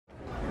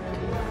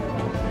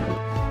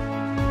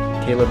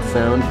Caleb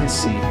found his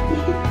seat.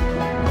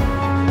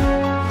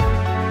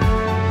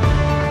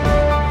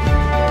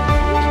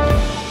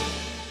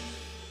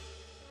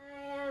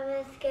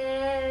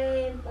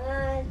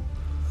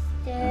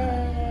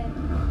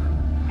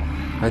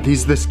 Are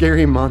these the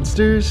scary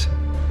monsters?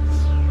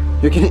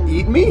 You're gonna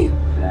eat me?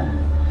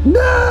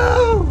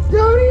 No!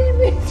 Don't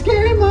eat me,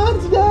 scary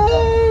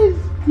monsters!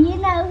 You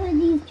know who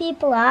these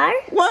people are?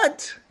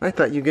 What? I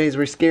thought you guys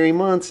were scary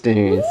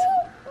monsters.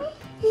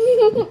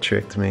 You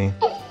tricked me.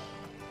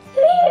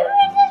 We were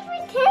just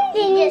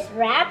pretending. You just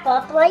wrap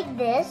up like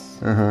this.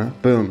 Uh-huh.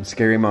 Boom,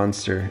 scary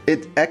monster.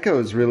 It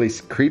echoes really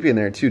creepy in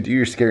there too. Do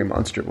your scary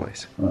monster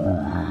voice.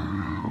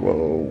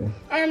 Whoa.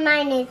 And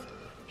mine is...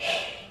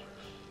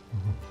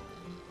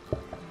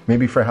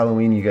 Maybe for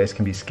Halloween you guys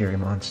can be scary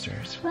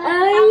monsters.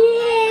 Oh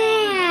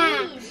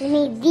yeah! We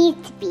need these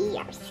to be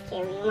our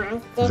scary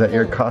monsters. Is that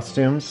your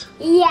costumes?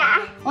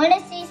 Yeah. Want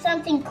to see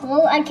something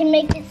cool? I can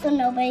make it so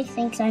nobody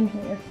thinks I'm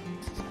here.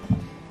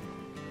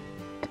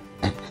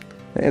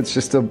 It's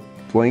just a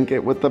blanket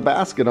with the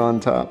basket on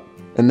top.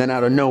 And then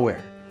out of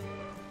nowhere,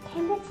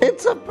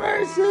 it's a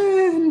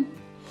person!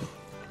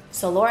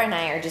 So Laura and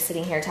I are just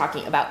sitting here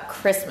talking about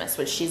Christmas,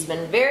 which she's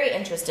been very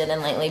interested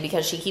in lately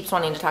because she keeps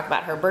wanting to talk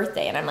about her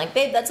birthday. And I'm like,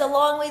 babe, that's a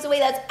long ways away.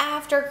 That's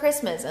after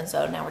Christmas. And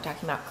so now we're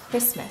talking about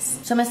Christmas.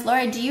 So Miss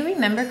Laura, do you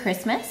remember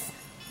Christmas?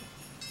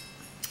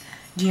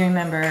 Do you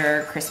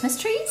remember Christmas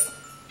trees?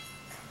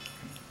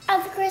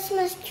 Oh, the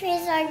Christmas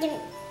trees are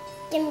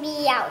gonna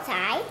be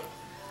outside.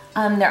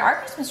 There are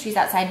Christmas trees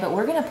outside, but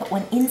we're gonna put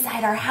one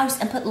inside our house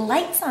and put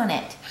lights on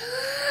it.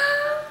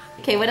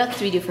 Okay, what else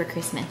do we do for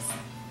Christmas?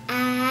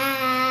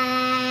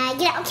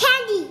 Get out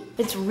candy.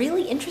 It's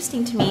really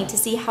interesting to me to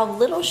see how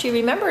little she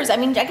remembers. I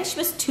mean, I guess she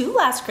was 2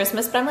 last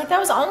Christmas, but I'm like, that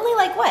was only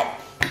like, what,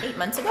 8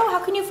 months ago? How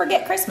can you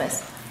forget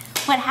Christmas?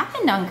 What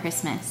happened on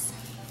Christmas?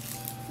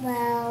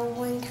 Well,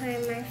 one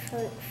time I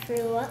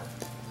threw up.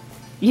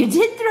 You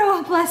did throw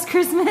up last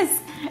Christmas.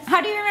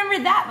 How do you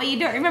remember that, but you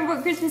don't remember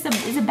what Christmas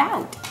is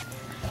about?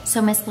 So,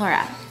 Miss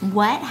Laura,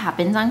 what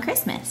happens on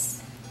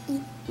Christmas?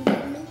 Eat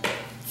yummy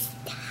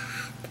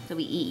stuff. So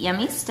we eat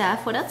yummy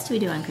stuff. What else do we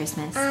do on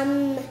Christmas?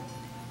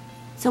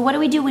 So what do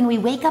we do when we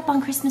wake up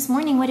on Christmas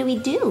morning? What do we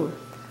do?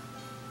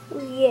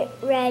 We get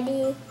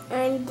ready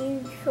and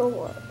do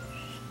chores.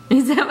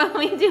 Is that what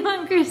we do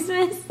on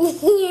Christmas?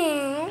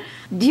 Yeah.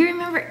 Do you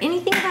remember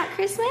anything about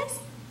Christmas?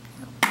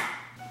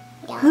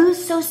 Yeah.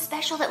 Who's so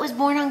special that was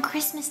born on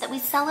Christmas that we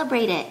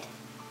celebrate it?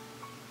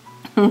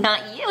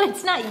 Not you.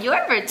 It's not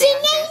your birthday.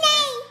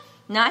 Janae.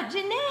 Not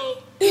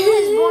Janae. Who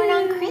was born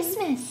on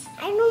Christmas?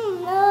 I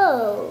don't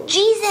know.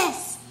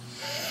 Jesus.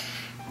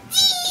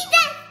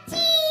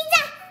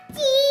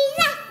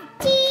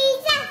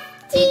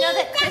 Do you know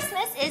that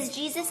Christmas is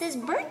Jesus'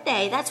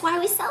 birthday? That's why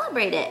we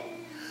celebrate it.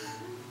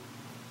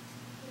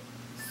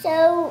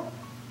 So,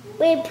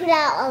 we put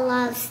out a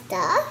lot of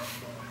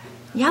stuff.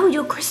 Yeah, we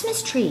do a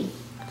Christmas tree.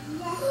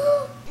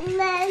 And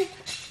then...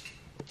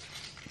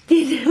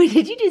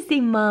 Did you just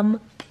say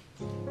Mom?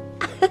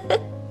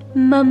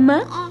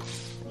 Mama?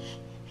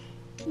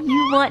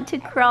 You want to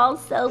crawl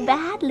so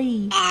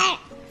badly.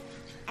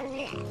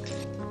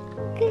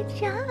 Good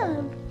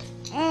job.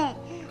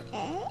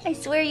 I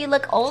swear you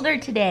look older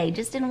today,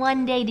 just in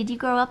one day. Did you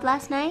grow up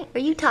last night? Are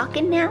you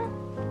talking now?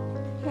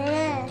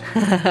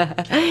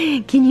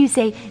 Can you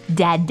say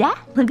Dada?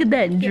 Look at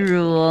that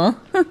drool.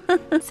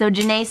 So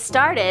Janae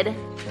started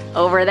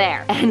over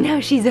there, and now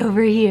she's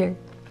over here.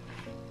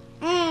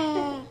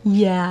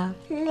 Yeah.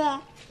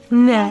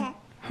 Nah.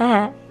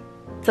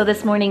 So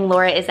this morning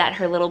Laura is at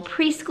her little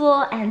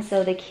preschool, and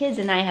so the kids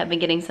and I have been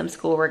getting some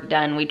schoolwork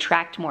done. We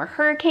tracked more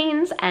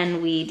hurricanes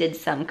and we did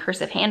some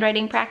cursive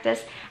handwriting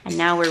practice, and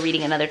now we're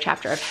reading another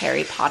chapter of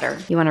Harry Potter.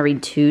 You want to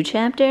read 2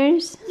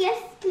 chapters?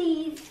 Yes,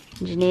 please.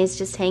 Janae's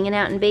just hanging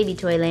out in baby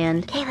toy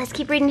land. Okay, let's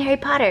keep reading Harry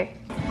Potter.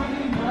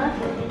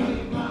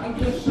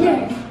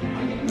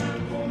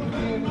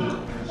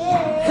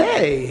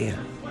 Hey!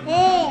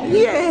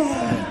 Hey.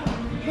 Yeah!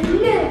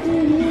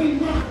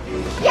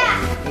 Yeah.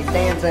 He's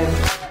dancing.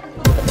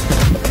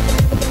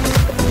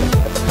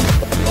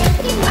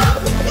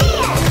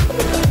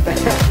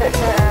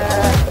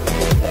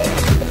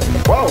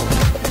 Whoa!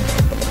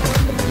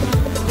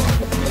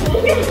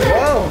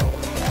 Whoa!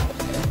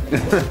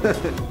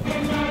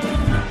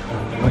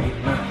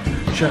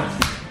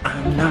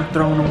 I'm not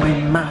throwing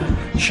away my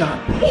shot.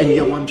 And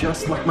yo, I'm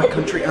just like my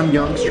country. I'm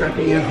young,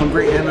 strappy, and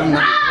hungry, and I'm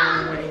not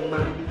throwing away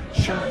my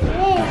shot.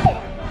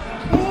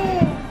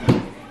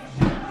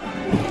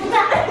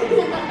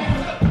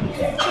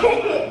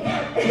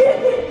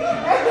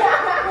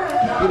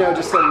 You know,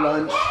 just at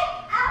lunch,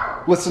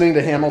 listening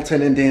to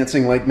Hamilton and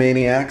dancing like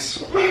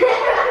maniacs.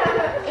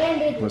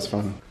 It was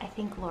fun. I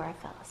think Laura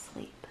fell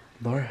asleep.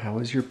 Laura, how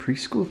was your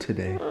preschool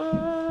today?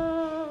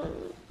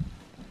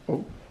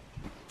 Oh,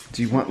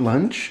 do you want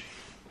lunch?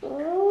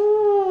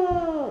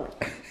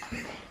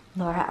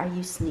 Laura, are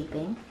you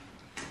sleeping?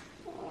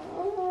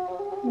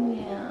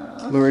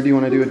 Yeah. Laura, do you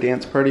want to do a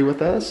dance party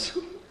with us?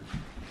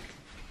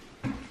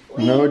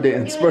 No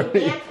dance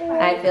party.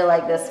 I feel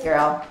like this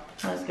girl.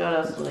 Let's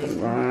go to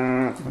sleep.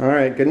 All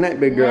right, good night,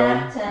 big girl.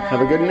 Nap time.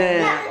 Have a good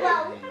nap.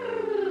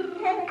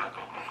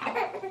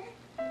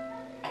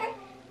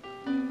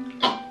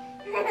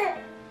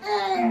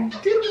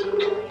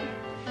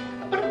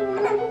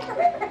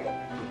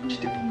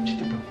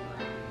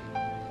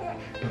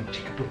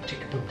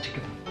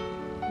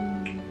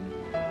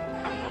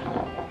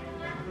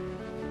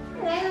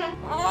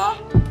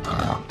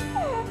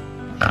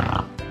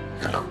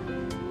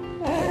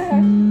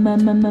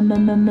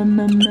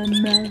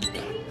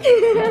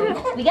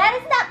 We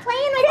gotta stop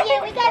playing with you.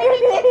 We gotta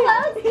get your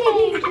clothes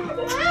changed.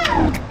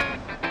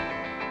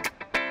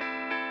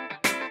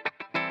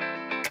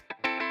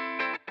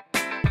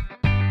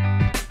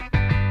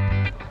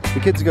 The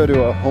kids go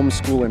to a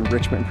homeschool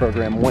enrichment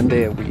program 1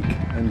 day a week,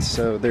 and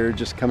so they're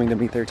just coming to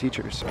meet their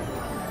teachers.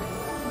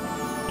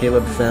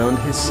 Caleb found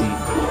his seat.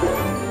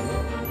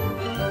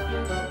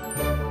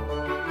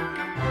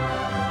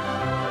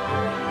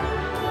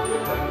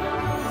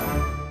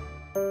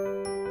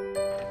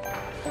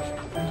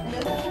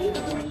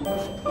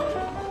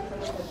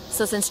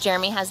 So since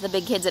Jeremy has the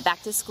big kids at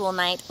back to school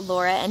night,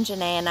 Laura and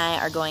Janae and I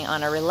are going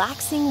on a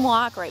relaxing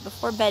walk right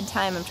before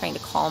bedtime. I'm trying to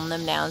calm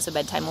them down so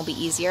bedtime will be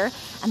easier.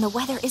 And the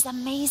weather is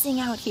amazing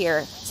out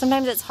here.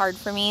 Sometimes it's hard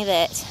for me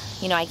that,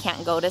 you know, I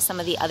can't go to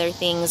some of the other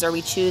things, or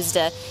we choose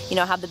to, you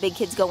know, have the big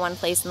kids go one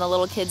place and the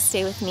little kids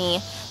stay with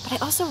me. But I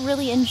also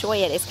really enjoy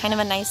it. It's kind of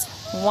a nice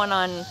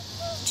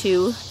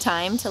one-on-two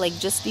time to like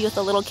just be with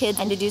the little kids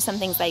and to do some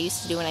things that I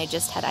used to do when I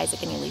just had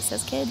Isaac and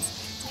Elisa's kids.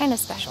 It's kind of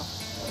special.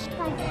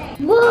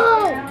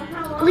 Whoa!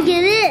 Look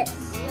at this.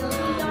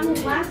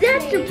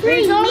 That's a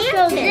pretty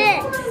mansion.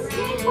 This.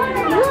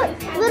 Look,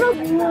 little.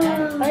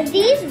 Are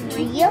these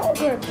real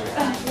or?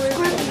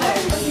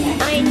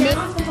 I know.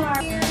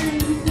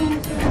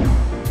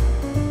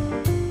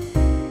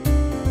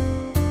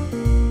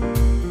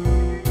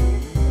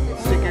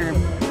 Sticker.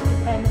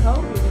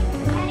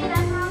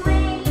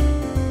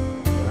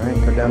 All right,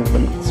 go down to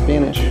the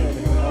Spanish.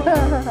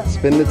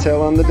 Spin the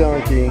tail on the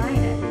donkey.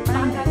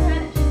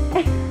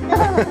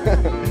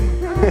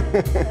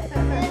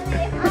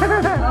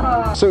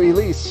 So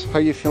Elise, how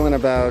are you feeling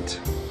about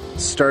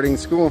starting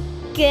school?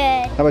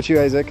 Good. How about you,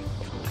 Isaac?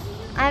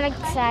 I'm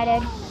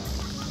excited.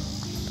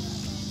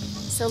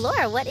 So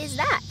Laura, what is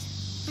that?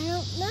 I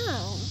don't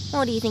know.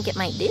 What do you think it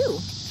might do?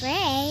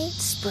 Spray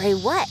Spray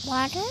what?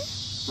 water?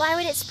 Why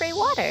would it spray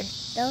water?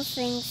 Those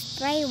things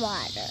spray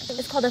water.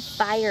 It's called a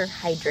fire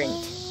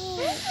hydrant.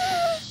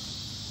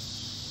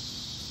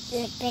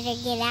 You better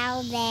get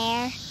out of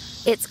there.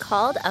 It's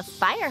called a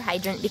fire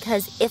hydrant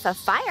because if a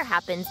fire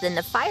happens, then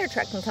the fire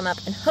truck can come up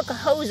and hook a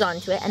hose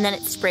onto it, and then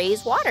it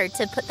sprays water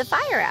to put the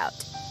fire out.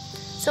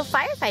 So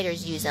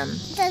firefighters use them.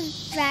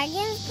 Does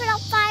dragons put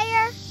out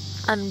fire?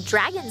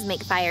 Dragons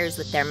make fires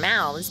with their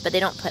mouths, but they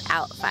don't put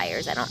out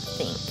fires, I don't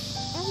think.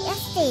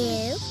 Yes, they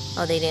do.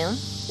 Oh, they do?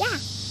 Yeah,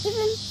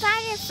 even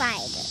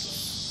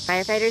firefighters.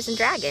 Firefighters and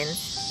dragons.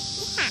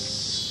 Yeah,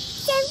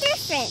 same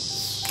difference.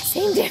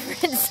 Same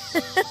difference.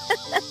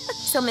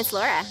 So, Miss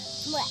Laura,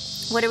 What?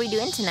 what are we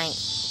doing tonight?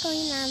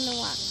 Going on the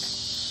walk.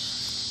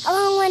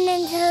 Along one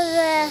until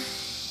the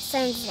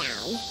sun's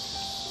down.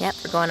 Yep,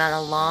 we're going on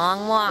a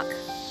long walk.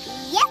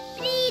 Yep,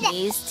 Rita.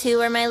 These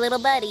two are my little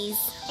buddies.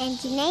 And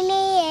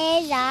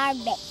Janene is our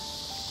baby.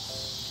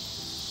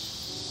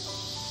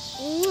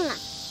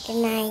 Good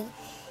night.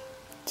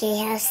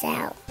 J-House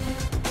out.